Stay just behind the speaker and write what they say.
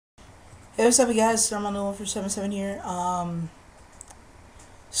Hey, what's up, you guys? I'm on the 1477 here.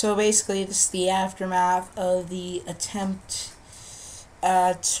 So basically, this is the aftermath of the attempt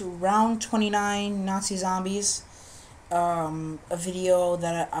at round 29 Nazi zombies. A video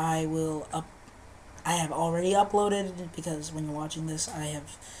that I have already uploaded because when you're watching this, I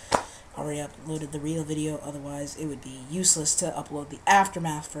have already uploaded the real video. Otherwise, it would be useless to upload the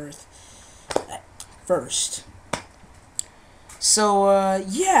aftermath first. So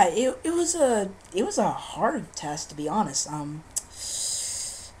yeah, it was a hard test, to be honest.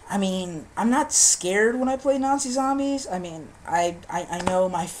 I mean, I'm not scared when I play Nazi zombies. I mean, I know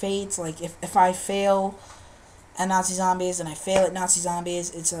my fate. Like if I fail at Nazi zombies and I fail at Nazi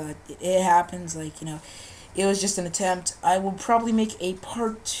zombies, it happens. Like, it was just an attempt. I will probably make a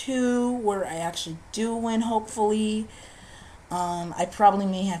part 2 where I actually do win, hopefully. I probably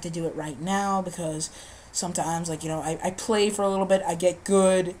may have to do it right now because sometimes, like, I play for a little bit, I get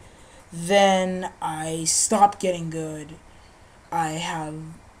good, then I stop getting good, I have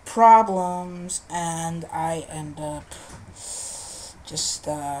problems, and I end up just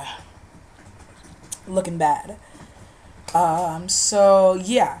looking bad. So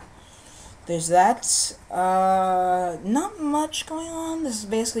yeah, there's that. Not much going on. This is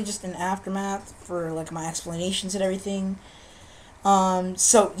basically just an aftermath for like my explanations and everything.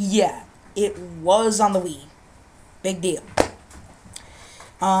 So yeah, it was on the Wii. Big deal.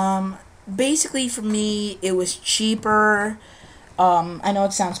 Basically for me, it was cheaper. I know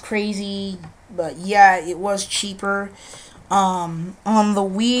it sounds crazy, but yeah, it was cheaper. On the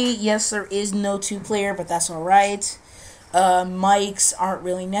Wii, yes, there is no two-player, but that's alright. Mics aren't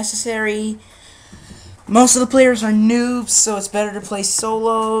really necessary. Most of the players are noobs, so it's better to play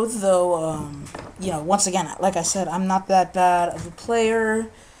solo, though, once again, like I said, I'm not that bad of a player,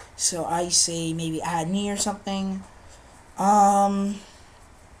 so I say maybe add me or something. I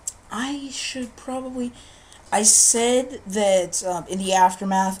should probably... I said that in the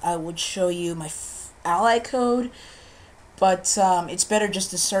aftermath I would show you my ally code, but it's better just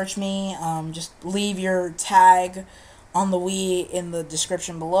to search me. Just leave your tag on the Wii in the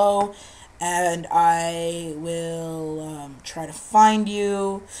description below, and I will try to find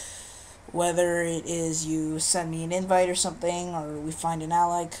you, whether it is you send me an invite or something, or we find an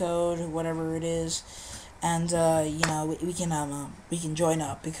ally code, whatever it is, and we can join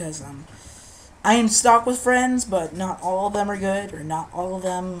up because I am stuck with friends, but not all of them are good, or not all of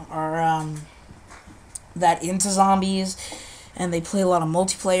them are that into zombies, and they play a lot of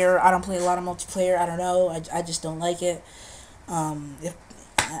multiplayer. I don't play a lot of multiplayer. I don't know. I just don't like it. If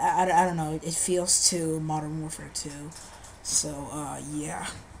I don't know. It feels too Modern Warfare 2. So, yeah.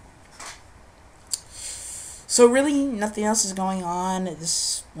 So, really, nothing else is going on.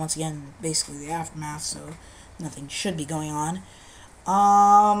 This, once again, basically the aftermath, so nothing should be going on.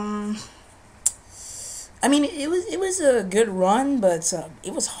 I mean, it was a good run, but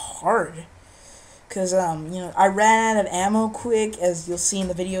it was hard. Because, I ran out of ammo quick, as you'll see in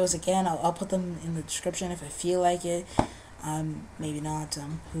the videos. Again, I'll put them in the description if I feel like it. Maybe not,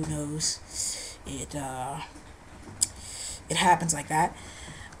 who knows. It happens like that.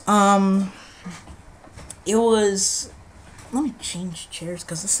 It was... Let me change chairs,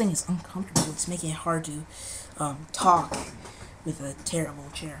 because this thing is uncomfortable. It's making it hard to talk with a terrible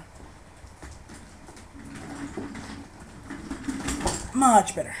chair.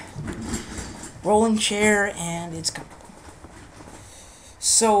 Much better. Rolling chair, and it's comfortable.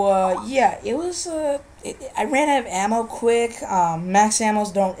 So, yeah, it was, I ran out of ammo quick. Max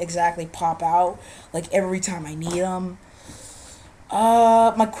ammos don't exactly pop out, like, every time I need them.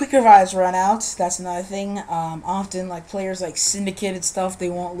 My quick revives run out. That's another thing. Often, like, players like Syndicate and stuff, they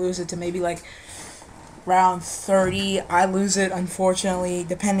won't lose it to maybe, like, round 30. I lose it, unfortunately,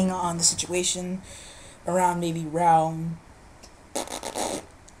 depending on the situation, around maybe round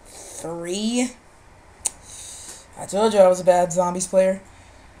 3. I told you I was a bad zombies player.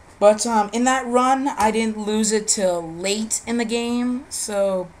 But in that run, I didn't lose it till late in the game,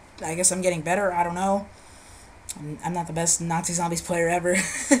 so I guess I'm getting better. I don't know. I'm not the best Nazi zombies player ever.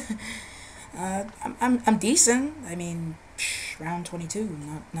 I'm decent. I mean, round 22,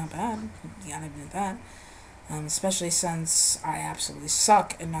 not bad. You gotta admit that. Especially since I absolutely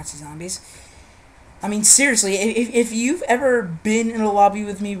suck at Nazi zombies. I mean, seriously, if you've ever been in a lobby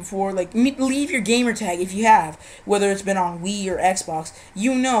with me before, like, leave your gamer tag if you have, whether it's been on Wii or Xbox.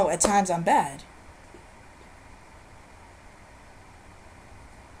 You know at times I'm bad.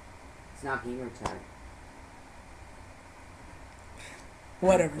 It's not gamer tag.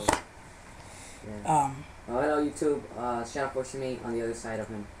 Whatever. Cool. Yeah. Hello YouTube, Shadow Force me on the other side of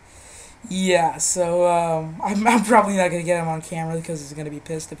him. Yeah, so I'm probably not gonna get him on camera because he's gonna be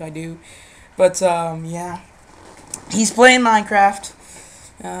pissed if I do. But yeah, he's playing Minecraft,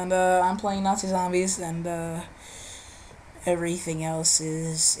 and I'm playing Nazi Zombies, and everything else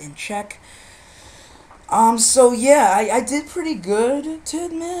is in check. So yeah, I did pretty good to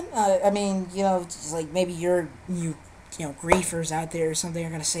admit. I mean, it's like maybe griefers out there or something are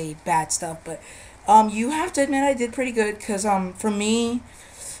gonna say bad stuff, but you have to admit I did pretty good because for me,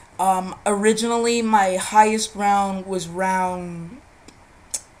 originally my highest round was round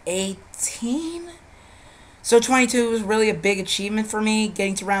 18. So 22 was really a big achievement for me.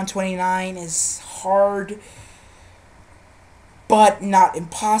 Getting to round 29 is hard, but not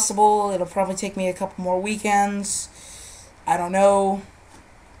impossible. It'll probably take me a couple more weekends. I don't know.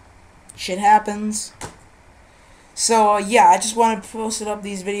 Shit happens. So yeah, I just wanted to post up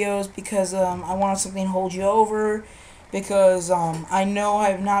these videos because I wanted something to hold you over. Because I know I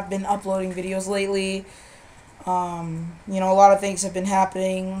have not been uploading videos lately. A lot of things have been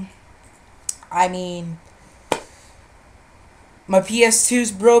happening. I mean, my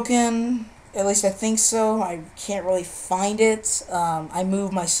PS2's broken. At least I think so. I can't really find it. I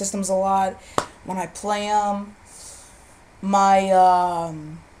move my systems a lot when I play them.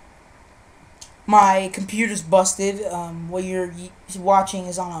 My computer's busted. What you're watching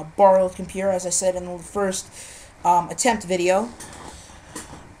is on a borrowed computer, as I said in the first attempt video.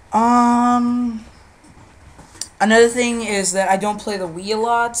 Another thing is that I don't play the Wii a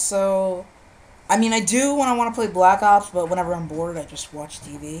lot, so I mean I do when I want to play Black Ops, but whenever I'm bored, I just watch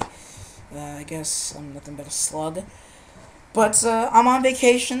TV. I guess I'm nothing but a slug. But I'm on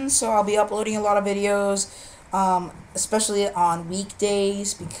vacation, so I'll be uploading a lot of videos, especially on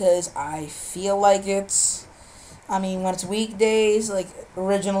weekdays because I feel like it. I mean, when it's weekdays, like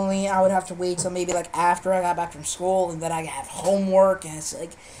originally I would have to wait till maybe like after I got back from school, and then I have homework, and it's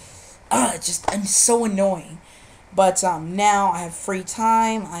like, I'm so annoying. But now I have free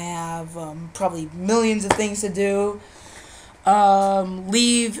time. I have probably millions of things to do.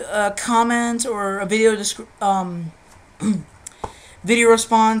 Leave a comment or a video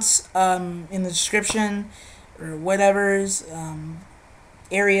response in the description or whatever's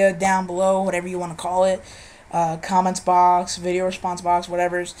area down below, whatever you want to call it. Comments box, video response box,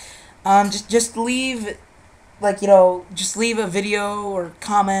 whatever's. Just leave, just leave a video or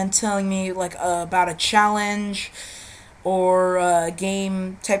comment telling me about a challenge or a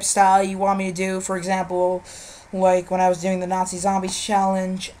game type style you want me to do. For example, like when I was doing the Nazi Zombies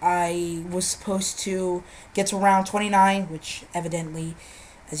challenge, I was supposed to get to round 29, which evidently,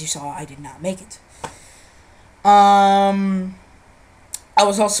 as you saw, I did not make it. I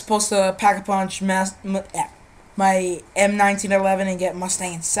was also supposed to pack a punch my M1911 and get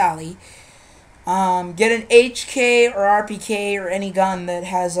Mustang and Sally. Get an HK or RPK or any gun that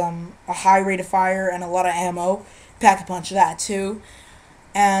has a high rate of fire and a lot of ammo. Pack a punch that too.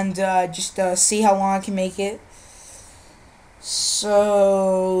 And just see how long I can make it.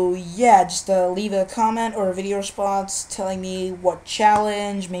 So yeah, just leave a comment or a video response telling me what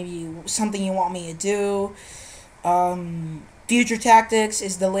challenge, maybe something you want me to do. Future Tactics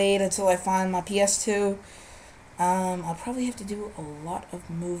is delayed until I find my PS2. I'll probably have to do a lot of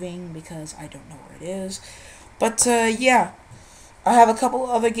moving because I don't know where it is. But yeah, I have a couple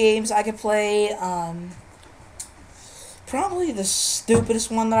other games I could play. Probably the stupidest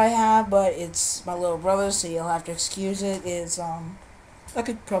one that I have, but it's my little brother, so you'll have to excuse it, is, I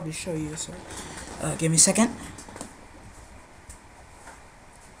could probably show you, so, give me a second.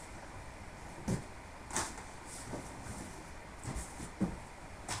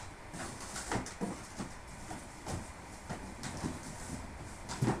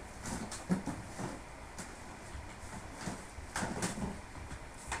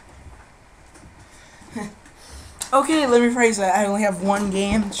 Okay, let me phrase that. I only have one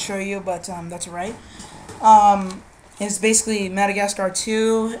game to show you, but that's alright. It's basically Madagascar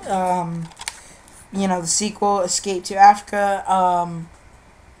 2, the sequel, Escape to Africa.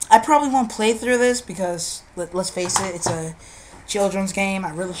 I probably won't play through this because, let's face it, it's a children's game.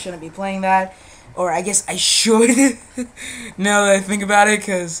 I really shouldn't be playing that. Or I guess I should, now that I think about it,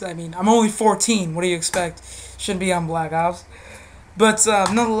 because, I mean, I'm only 14. What do you expect? Shouldn't be on Black Ops. But,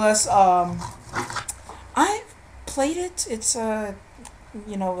 nonetheless, I played it. It's not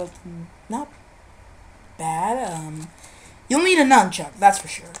bad. You'll need a nunchuck, that's for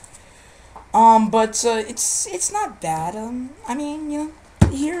sure. But it's not bad. I mean,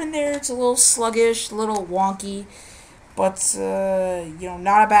 here and there it's a little sluggish, a little wonky, but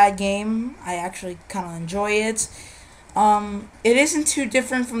not a bad game. I actually kind of enjoy it. It isn't too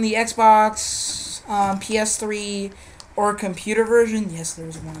different from the Xbox, PS3, or a computer version. Yes,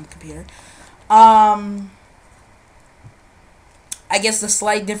 there's one on the computer. I guess the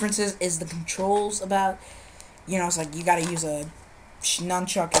slight differences is the controls about, it's like you gotta use a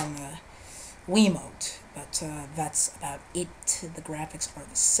nunchuck and a Wiimote, but that's about it. The graphics are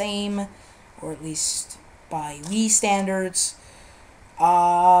the same, or at least by Wii standards.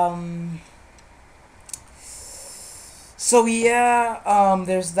 So yeah,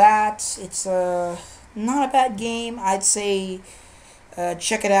 there's that. It's not a bad game. I'd say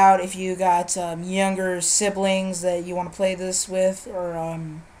check it out if you got younger siblings that you want to play this with, or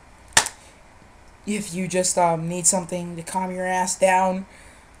if you just need something to calm your ass down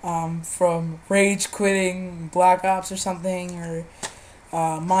from rage quitting Black Ops or something, or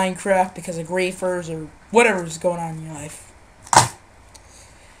Minecraft because of grafers, or whatever's going on in your life.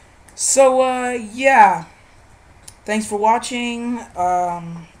 So yeah, thanks for watching.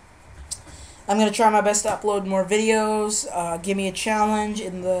 I'm going to try my best to upload more videos. Give me a challenge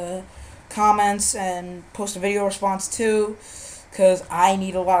in the comments and post a video response too, because I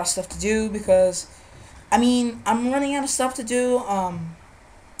need a lot of stuff to do, because I'm running out of stuff to do.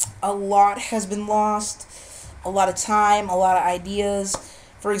 A lot has been lost, a lot of time, a lot of ideas.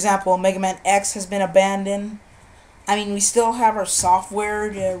 For example, Mega Man X has been abandoned. We still have our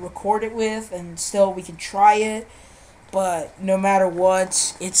software to record it with, and still we can try it, but no matter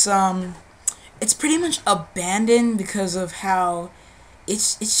what, it's pretty much abandoned because of how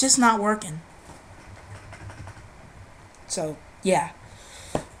it's just not working. So yeah,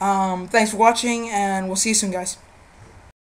 thanks for watching, and we'll see you soon, guys.